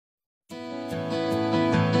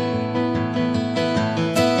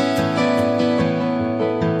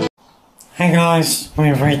Hey guys,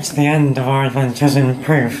 we've reached the end of our adventures in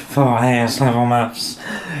proof for AS level maths.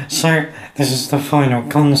 So this is the final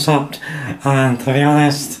concept, and to be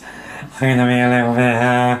honest, I'm going to be a little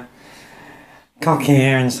bit cocky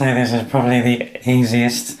here and say this is probably the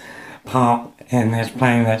easiest part in this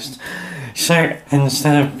playlist. So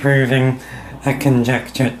instead of proving a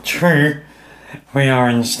conjecture true, we are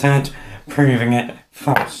instead proving it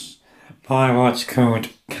false by what's called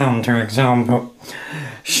counterexample.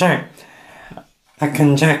 So a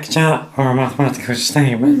conjecture or a mathematical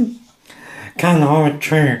statement can hold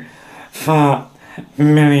true for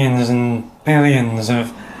millions and billions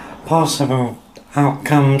of possible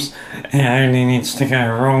outcomes. It only needs to go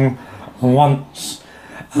wrong once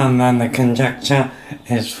and then the conjecture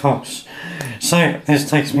is false. So this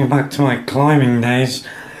takes me back to my climbing days,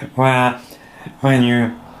 where when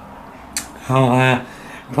you are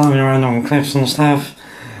climbing around on cliffs and stuff,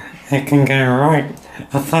 it can go right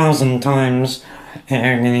 1,000 times. It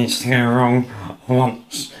only needs to go wrong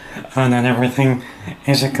once, and then everything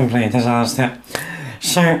is a complete disaster.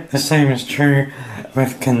 So the same is true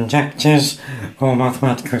with conjectures or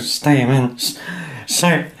mathematical statements.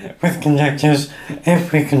 So with conjectures,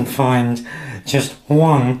 if we can find just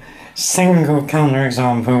one single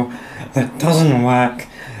counterexample that doesn't work,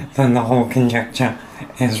 then the whole conjecture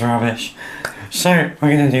is rubbish. So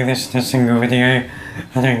we're going to do this in a single video.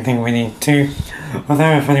 I don't think we need to,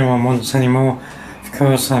 although if anyone wants any more, of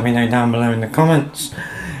course let me know down below in the comments.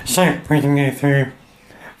 So we can go through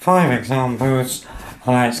 5 examples.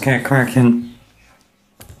 Let's get cracking.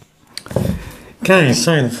 Okay,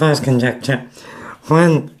 so the first conjecture.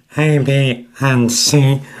 When A, B and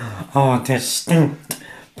C are distinct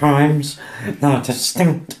primes, now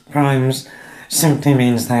distinct primes simply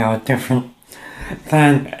means they are different,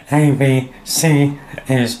 then A, B, C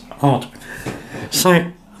is odd.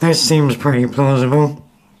 So this seems pretty plausible.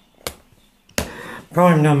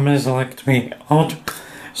 Prime numbers like to be odd.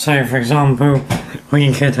 So for example,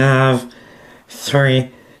 we could have 3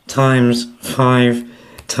 times 5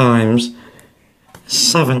 times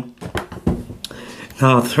 7.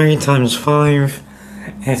 Now 3 times 5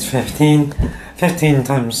 is 15. 15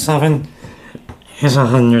 times 7 is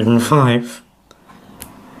 105.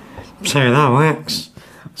 So that works.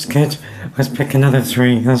 That's good. Let's pick another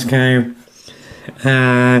 3. Let's go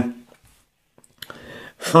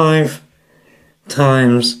 5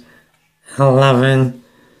 times 11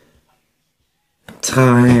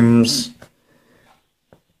 times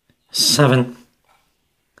 7.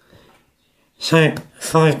 So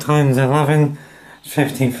 5 times 11 is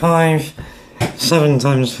 55. 7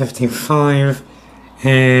 times 55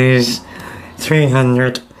 is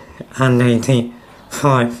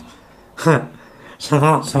 385. Huh. So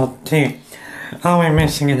that's odd too. Are we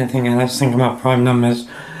missing anything? Let's think about prime numbers.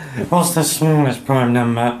 What's the smallest prime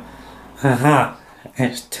number? Aha,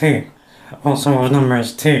 it's 2. What sort of number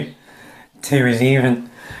is 2? 2 is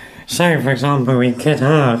even. So for example, we could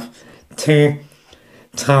have 2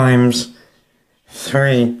 times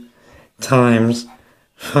 3 times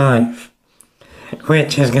 5,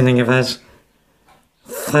 which is going to give us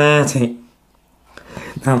 30.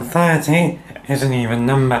 Now 30 is an even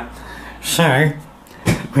number, so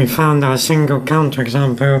we found our single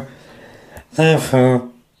counterexample.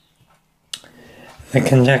 Therefore the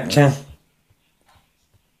conjecture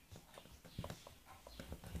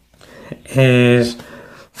is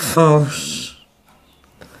false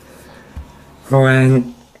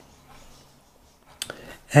when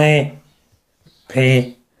A,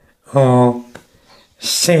 B or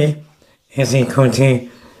C is equal to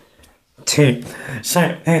 2.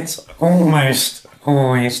 So it's almost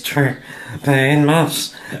always true, but in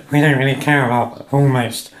maths we don't really care about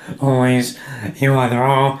almost always. You either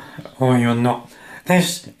are or you're not.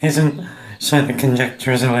 This isn't, so the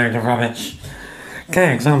conjecture is a load of rubbish.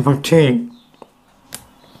 Okay, example 2.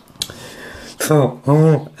 For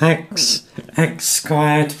all x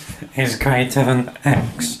squared is greater than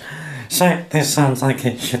x. So this sounds like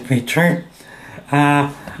it should be true.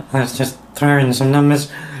 Let's just throw in some numbers.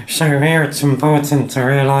 So here it's important to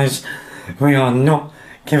realise we are not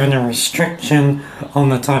given a restriction on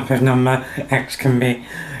the type of number x can be.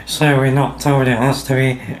 So we're not told it has to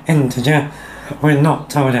be integer. We're not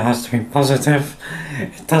told it has to be positive.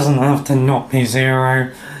 It doesn't have to not be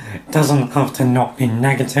 0. It doesn't have to not be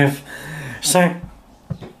negative. So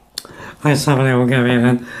let's have a little go here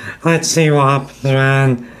then. Let's see what happens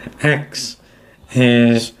when x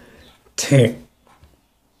is 2.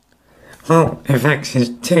 Well, if x is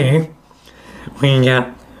 2, we can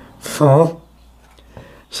get 4.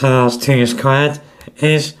 So that's 2 squared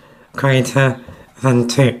is greater than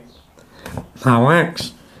 2. That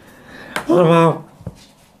works. What about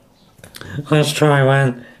let's try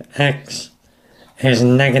when x is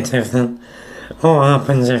negative then. What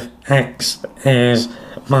happens if x is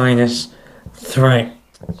minus 3?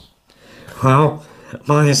 Well,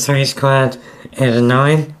 minus 3 squared is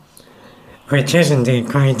 9, which is indeed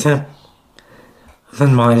greater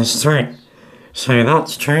than minus 3. So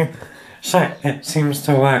that's true. So it seems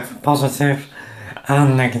to work for positive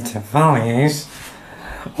and negative values.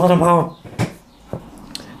 What about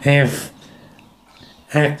if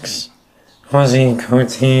x was equal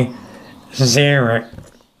to 0?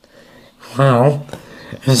 Well,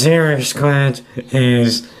 0 squared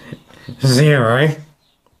is 0,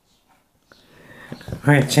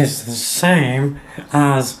 which is the same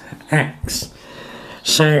as x.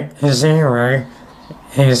 So 0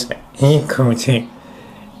 is equal to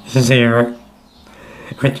 0,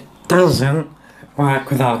 which doesn't work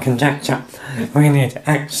with our conjecture. We need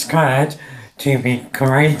x squared to be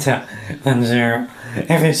greater than 0.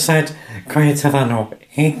 If it said greater than or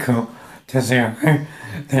equal to 0,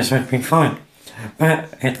 this would be fine.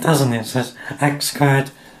 But it doesn't. It says x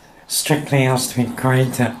squared strictly has to be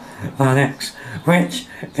greater than x, which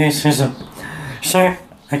this isn't. So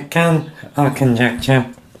again, our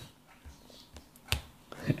conjecture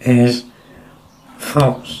is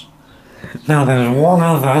false. Now there's one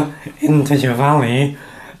other integer value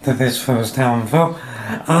that this falls down for,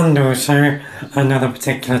 and also another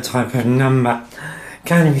particular type of number.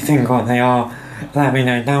 Can you think what they are? Let me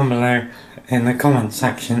know down below in the comment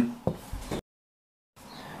section.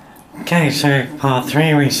 Okay, so part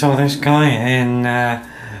 3 we saw this guy in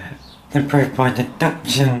the proof by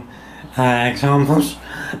deduction examples.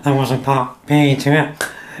 There was a part B to it,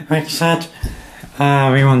 which said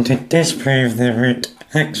we want to disprove the root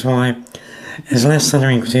xy is less than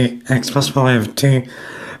or equal to x plus y over 2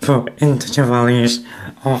 for integer values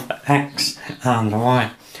of x and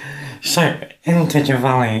y. So integer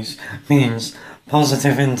values means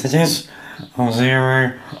positive integers or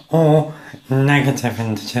 0 or negative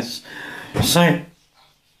integers. So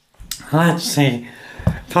let's see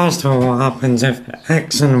first of all what happens if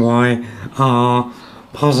x and y are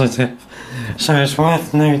positive. So it's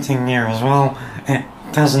worth noting here as well, it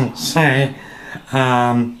doesn't say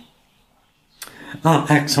that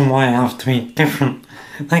x and y have to be different.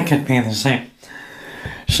 They could be the same.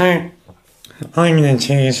 So I'm going to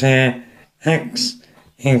choose here x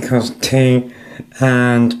equals 2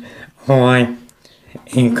 and y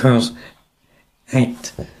equals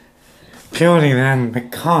 8. Purely then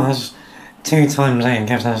because 2 times 8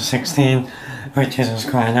 gives us 16, which is a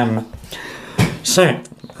square number. So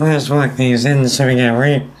let's work these in. So we get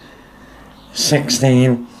root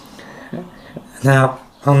 16 now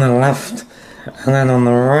on the left, and then on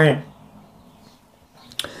the right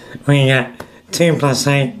we get 2 plus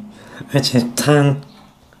 8, which is 10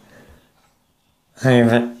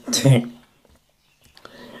 over 2.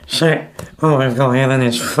 So what we've got here then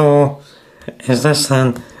is 4 is less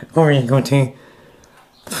than or equal to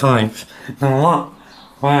 5. Now what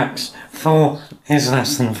works? 4 is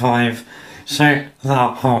less than 5, so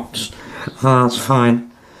that holds. That's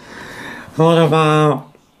fine. What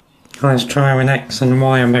about, let's try when x and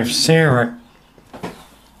y are both 0.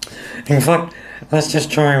 In fact, let's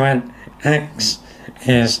just try when x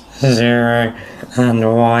is 0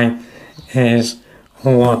 and y is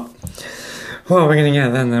 1. What are we going to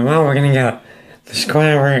get then? Well, we're going to get the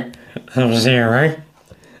square root of 0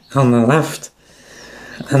 on the left,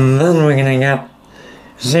 and then we're going to get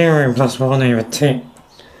 0 plus 1 over 2.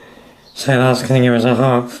 So that's going to give us a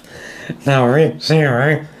half. Now root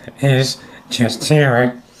 0 is just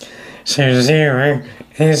 0. So 0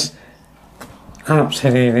 is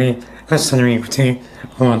absolutely less than or equal to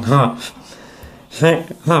 1/2. So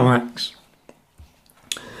that works.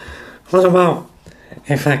 What about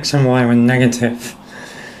if x and y were negative?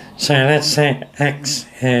 So let's say x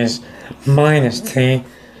is minus 2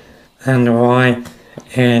 and y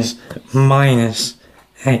is minus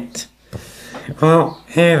 8. Well,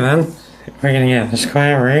 here then, we're going to get the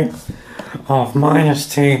square root of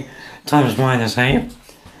minus 2 times minus 8,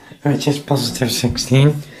 which is positive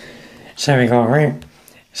 16. So we got root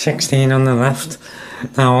 16 on the left.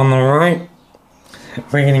 Now on the right,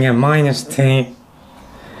 we're going to get minus 2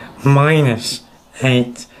 minus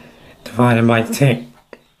 8 divided by 2.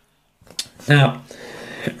 Now,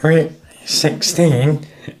 root 16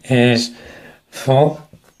 is 4.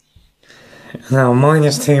 Now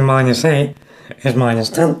minus 2 minus 8 is minus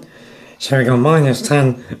 10. So we got minus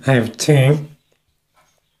 10 over 2,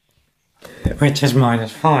 which is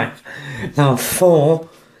minus 5. Now 4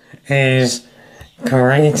 is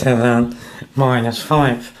greater than minus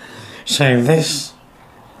 5. So this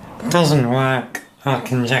doesn't work. Our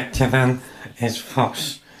conjecture then is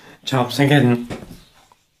false. jobs are given.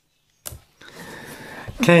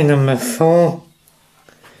 Okay, number 4.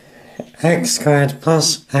 X squared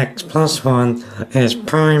plus x plus 1 is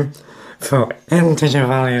prime for integer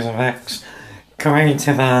values of x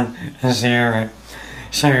greater than 0.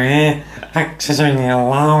 So here, x is only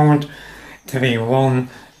allowed to be 1,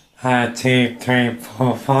 2, 3,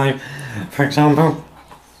 4, 5. For example,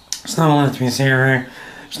 it's not allowed to be 0,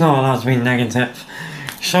 it's not allowed to be negative.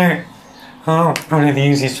 So, probably the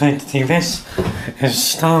easiest way to do this is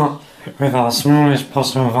start with our smallest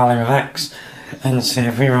possible value of x and see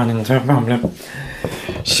if we run into a problem.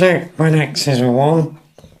 So, when x is 1,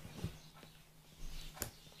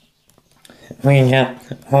 we get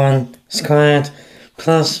 1 squared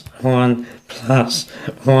plus 1 plus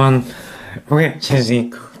 1, which is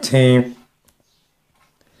equal to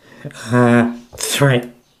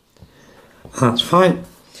 3. That's fine.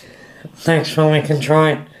 Next one we can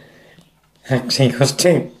try x equals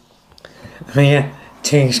 2. We get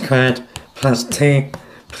 2 squared plus 2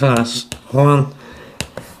 plus 1.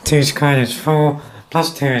 2 squared is 4,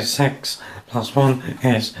 plus 2 is 6, plus 1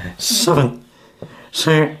 is 7.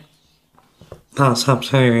 So, that's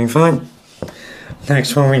absolutely fine.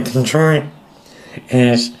 Next one we can try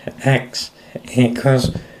is x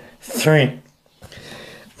equals 3.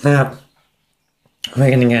 Now, we're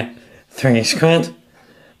going to get 3 squared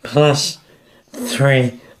plus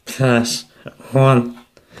 3 plus 1.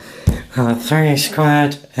 3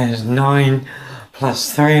 squared is 9,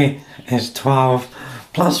 plus 3 is 12,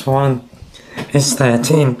 plus 1 is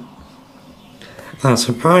 13. That's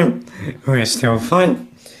a prime. We're still fine.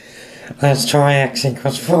 Let's try x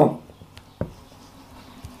equals 4.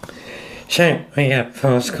 So we get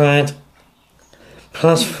 4 squared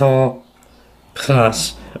plus 4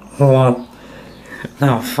 plus 1.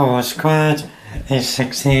 Now 4 squared is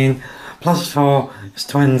 16, plus 4 is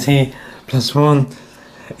 20, plus 1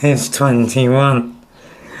 is 21.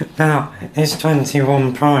 Now, is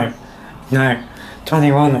 21 prime? No,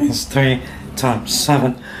 21 is 3 times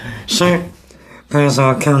 7. So, there's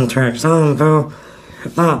our counterexample.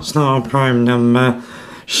 That's not a prime number,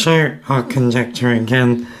 so our conjecture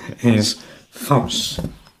again is false.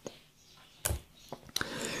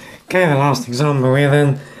 Okay, the last example here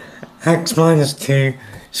then. X minus 2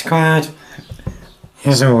 squared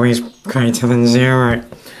is always greater than 0.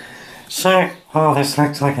 So, this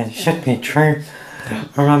looks like it should be true.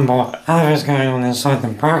 Remember, whatever's going on inside the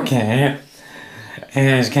bracket here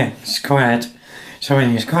is getting squared. So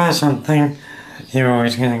when you square something, you're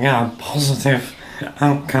always going to get a positive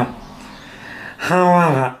outcome.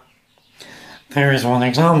 However, there is one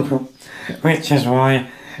example, which is why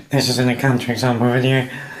this is in a counterexample video.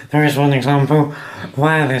 There is one example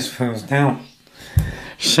where this falls down.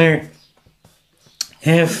 So,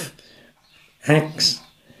 if x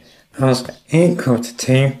was equal to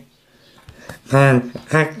 2, then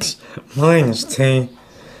x minus 2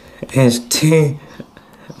 is 2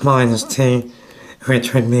 minus 2,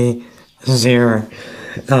 which would be 0.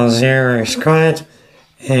 Now 0 squared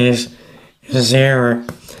is 0.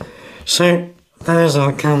 So there's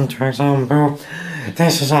our counterexample.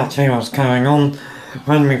 This is actually what's going on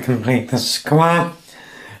when we complete the square.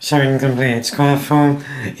 So in completed square form,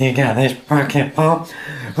 you get this bracket part,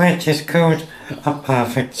 which is called a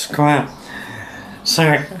perfect square.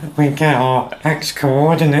 So we get our x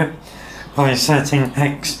coordinate by setting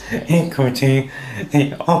x equal to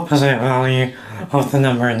the opposite value of the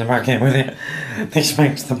number in the bracket with it. This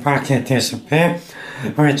makes the bracket disappear,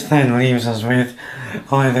 which then leaves us with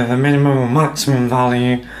either the minimum or maximum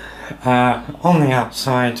value on the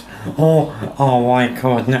outside or our y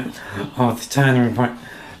coordinate of the turning point.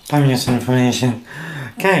 Bonus information.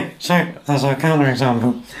 Okay, so that's our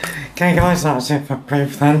counterexample. Okay guys, that's it for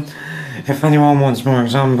proof then. If anyone wants more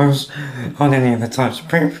examples on any of the types of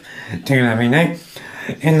proof, do let me know.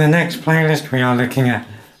 In the next playlist we are looking at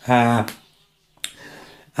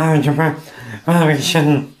algebra. Well, we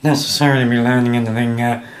shouldn't necessarily be learning anything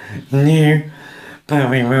new, but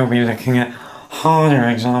we will be looking at harder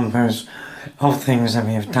examples of things that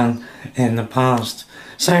we have done in the past.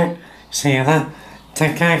 So, see you then.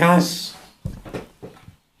 Take care guys.